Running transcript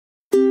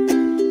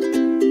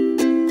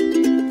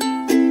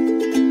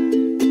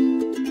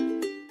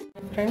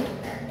friend,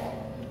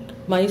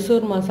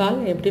 Mysore masal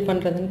எப்படி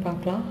பண்றதுன்னு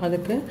பார்க்கலாம்.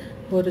 அதுக்கு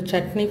ஒரு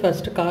சட்னி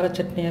ஃபர்ஸ்ட் கார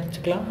சட்னி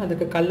அரைச்சுக்கலாம்.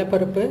 அதுக்கு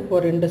கடலைப்பருப்பு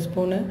ஒரு 2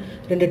 ஸ்பூன்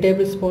 2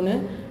 டேபிள் ஸ்பூன்,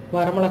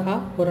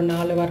 வரமிளகாய் ஒரு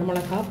 4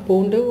 வரமிளகாய்,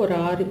 பூண்டு ஒரு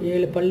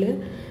 6-7 பல்லு,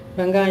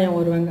 வெங்காயம்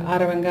ஒரு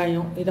அரை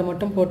வெங்காயம் இதை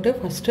மட்டும் போட்டு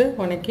ஃபர்ஸ்ட்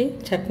வணக்கி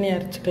சட்னி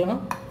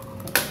அரைச்சுக்கலாம்.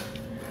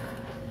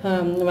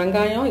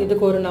 வெங்காயம்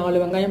இதுக்கு ஒரு 4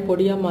 வெங்காயம்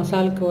பொடியாக,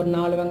 மசாலுக்கு ஒரு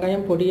 4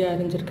 வெங்காயம் பொடியாக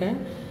அரிஞ்சிருக்கேன்.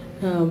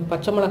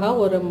 பச்சை மிளகாய்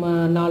ஒரு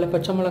 4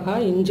 பச்சை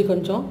மிளகாய், இஞ்சி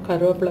கொஞ்சம்,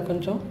 கருவேப்பிலை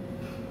கொஞ்சம்,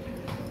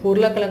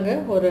 உருளைக்கிழங்கு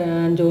ஒரு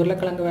 5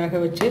 உருளைக்கிழங்கு வேக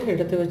வச்சு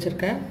எடுத்து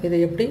வச்சுருக்கேன். இதை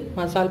எப்படி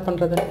மசால்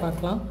பண்ணுறதுன்னு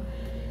பார்க்கலாம்.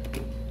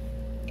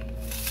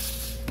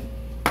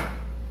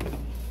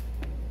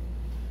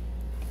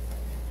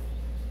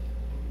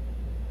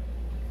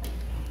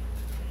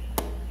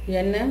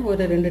 எண்ணெய்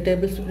ஒரு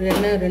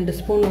 2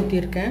 ஸ்பூன்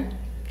ஊற்றிருக்கேன்.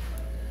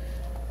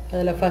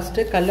 அதில்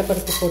ஃபஸ்ட்டு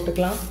கடலைப்பருப்பு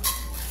போட்டுக்கலாம்.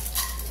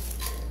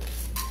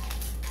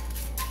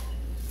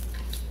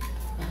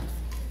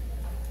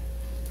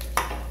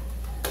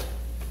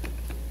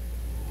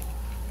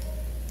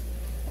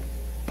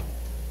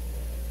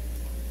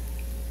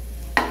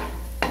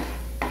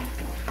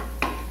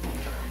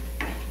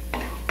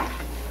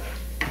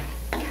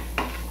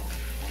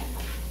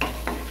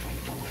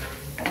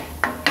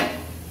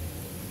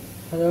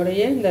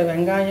 அதோடையே இந்த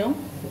வெங்காயம்,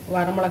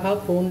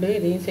 வரமிளகாய், பூண்டு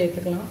இதையும்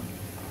சேர்த்துக்கலாம்.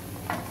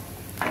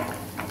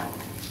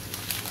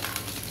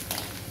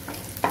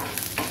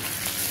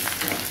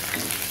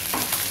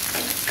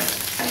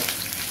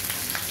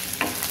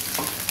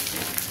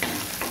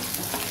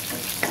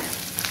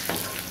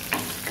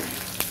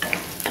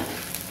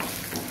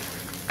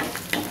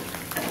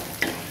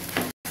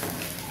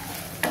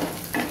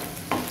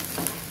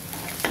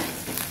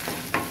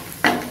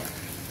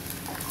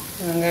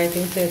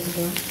 வெங்காயத்தையும்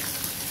சேர்த்துக்கலாம்.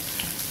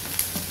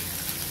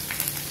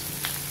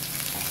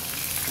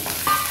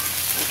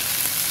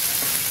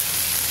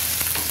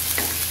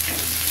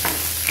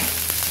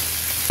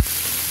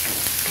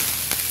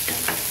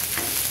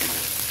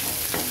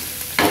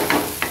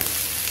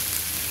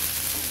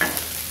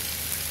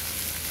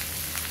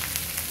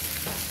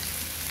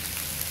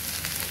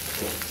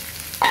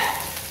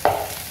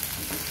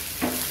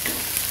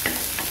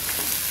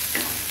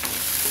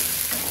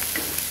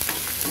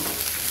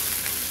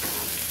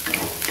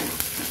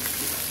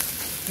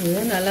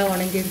 இது நல்லா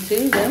வணங்கிடுச்சு.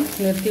 இதை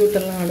நிறுத்தி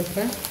விட்டுடலாம்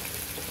அடுப்பை.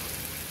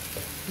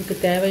 இதுக்கு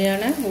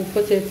தேவையான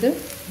உப்பு சேர்த்து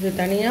இது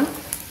தனியாக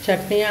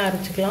சட்னியாக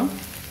அரைச்சிக்கலாம்.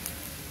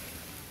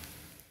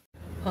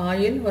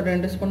 ஆயில் ஒரு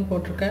 2 ஸ்பூன்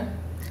போட்டிருக்கேன்.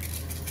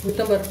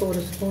 உளுத்தம்பருப்பு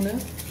ஒரு ஸ்பூனு,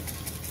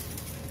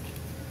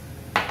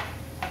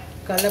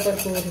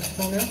 கடலைப்பருப்பு ஒரு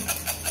ஸ்பூனு,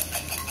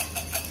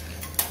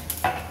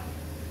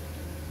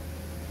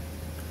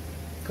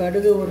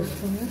 கடுகு ஒரு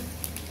ஸ்பூனு,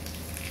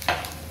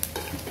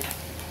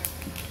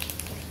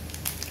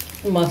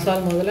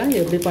 மசால் முதல்ல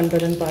எப்படி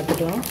பண்ணுறதுன்னு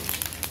பார்த்துக்கலாம்.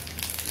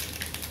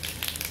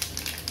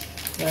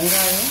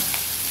 வெங்காயம்,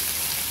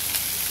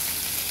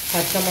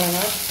 பச்சை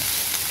மிளகாய்,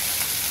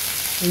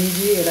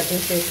 இஞ்சி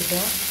எல்லாத்தையும்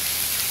சேர்த்துக்கலாம்.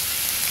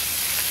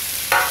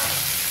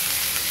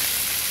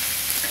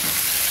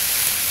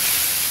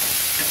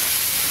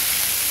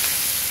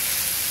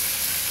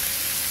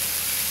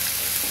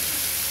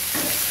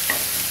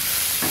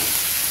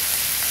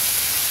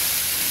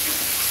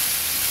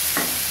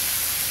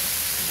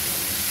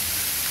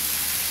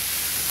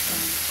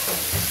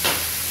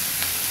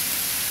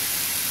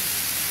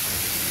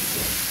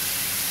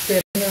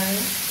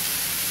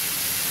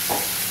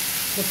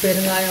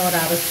 பெருங்காயம் ஒரு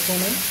அரை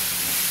ஸ்பூனு,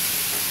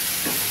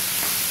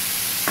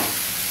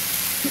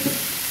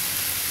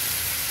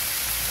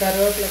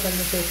 கருவேப்பிலை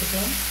கொஞ்சம்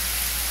சேர்த்துக்கலாம்.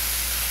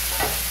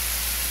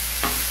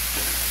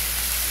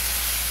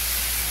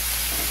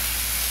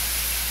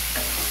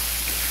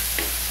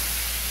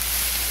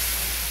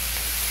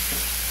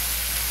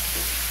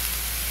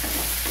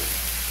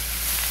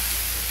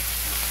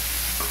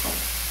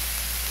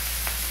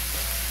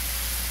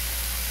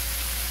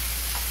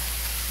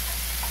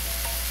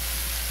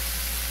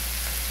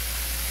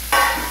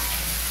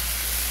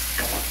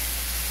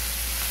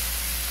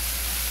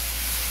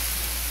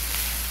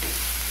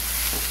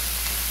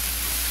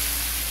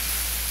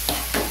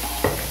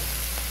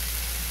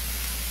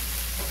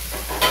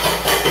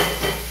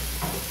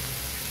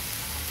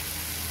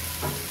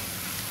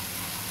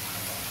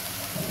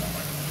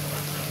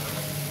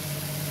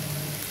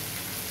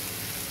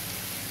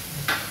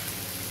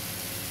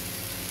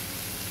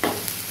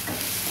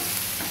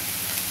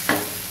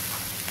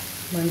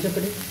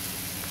 மஞ்சப்பொடி,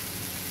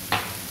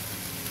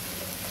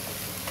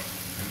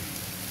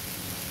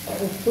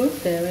 உப்பு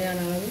தேவையான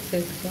அளவு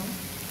சேர்த்துக்கலாம்.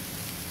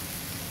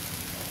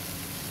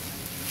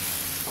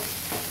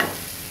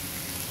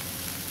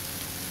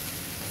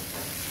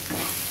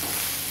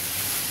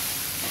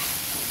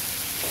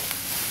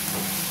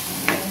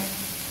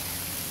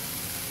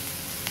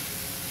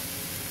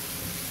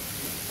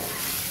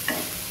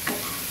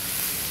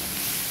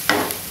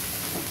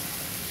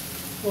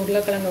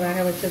 உருளைக்கிழங்கு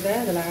வேக வச்சதை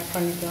அதில் ஆட்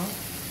பண்ணிக்கலாம்.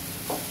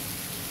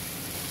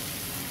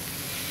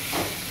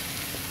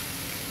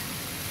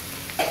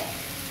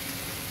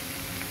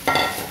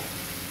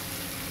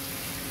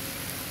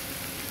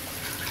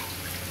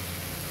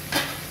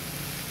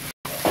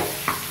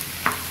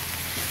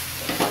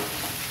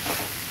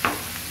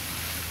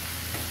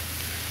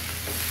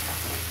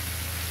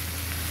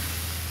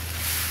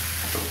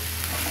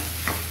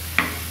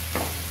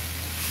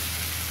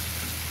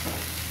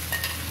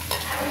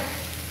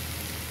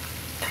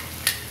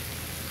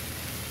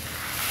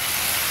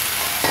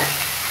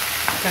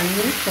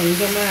 தண்ணி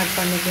கொஞ்சமாக ஆட்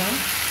பண்ணிக்கலாம்.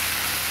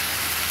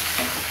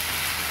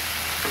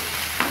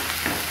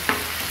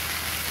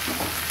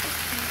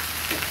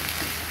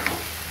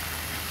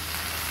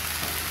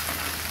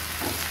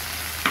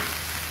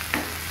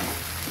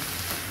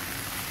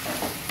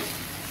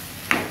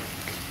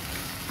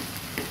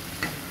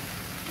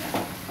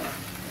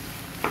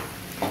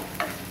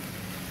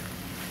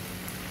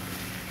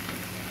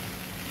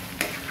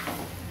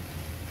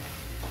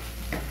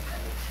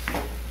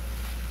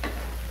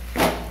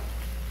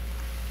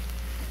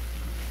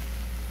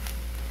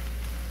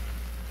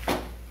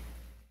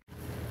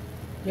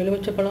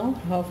 எலுமிச்சப்பழம்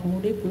ஹாஃப்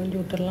மூடி புழிஞ்சு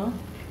விட்டுடலாம்.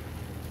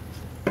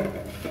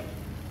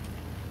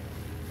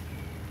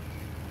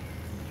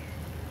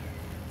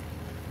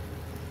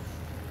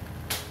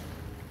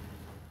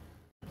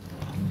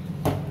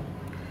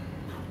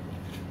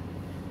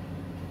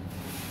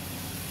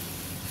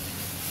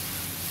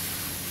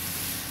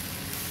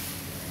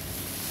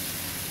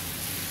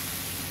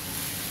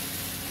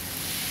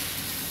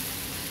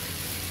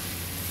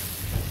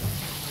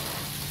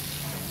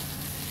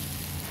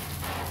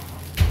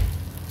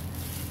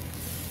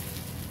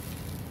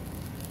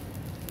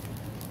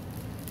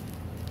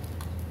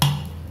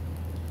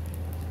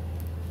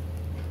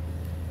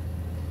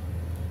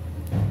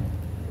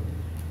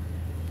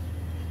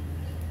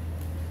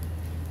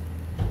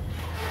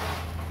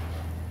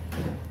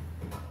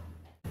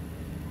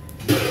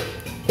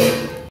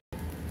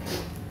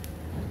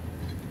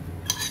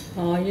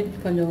 ஆயில்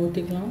கொஞ்சம்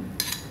ஊற்றிக்கலாம்.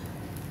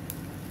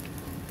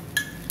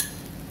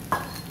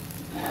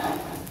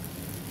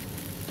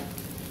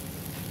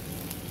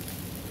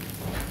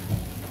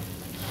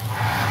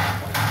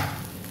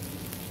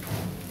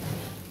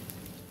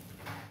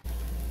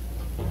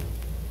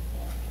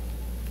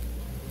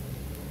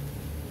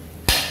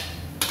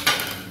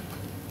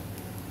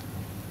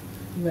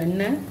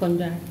 வெண்ணெய்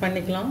கொஞ்சம் ஆட்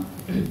பண்ணிக்கலாம்.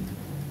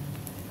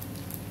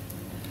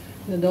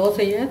 இந்த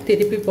தோசையை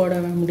திருப்பி போட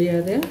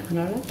முடியாது,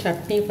 அதனால்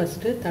சட்னி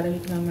ஃபஸ்ட்டு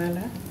தடவிக்கலாம்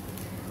மேலே.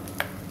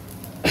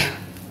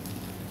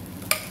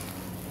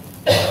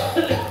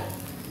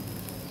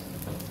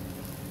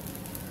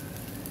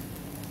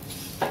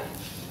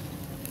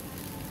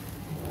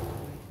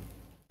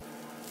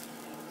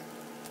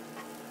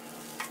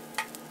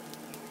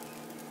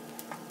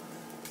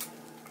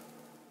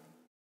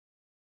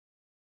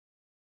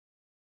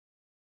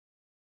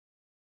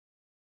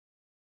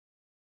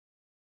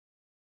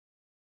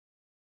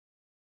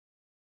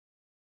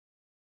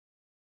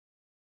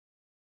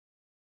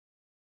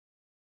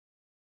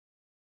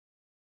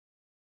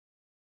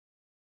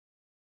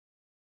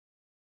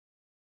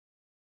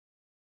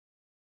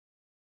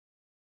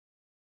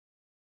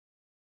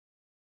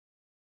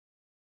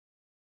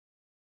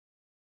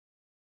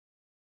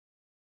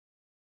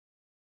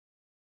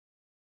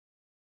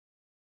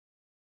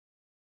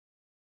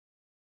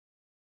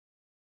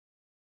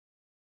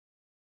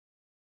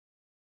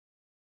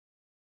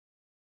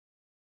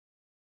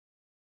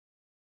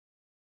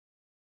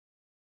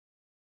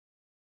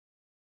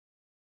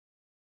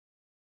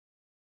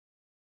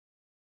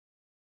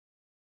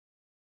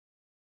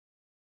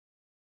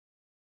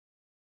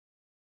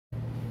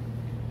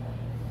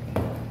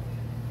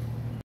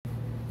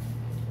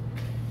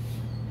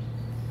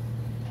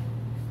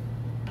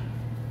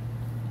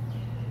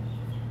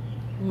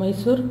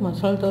 மைசூர்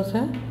மசால்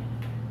தோசை,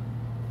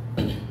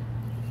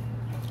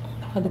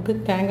 அதுக்கு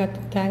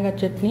தேங்காய்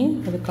சட்னி,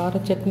 அது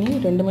கார சட்னி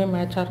ரெண்டுமே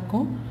மேட்சாக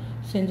இருக்கும்.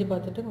 செஞ்சு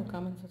பார்த்துட்டு உங்கள்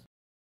கமெண்ட்ஸ்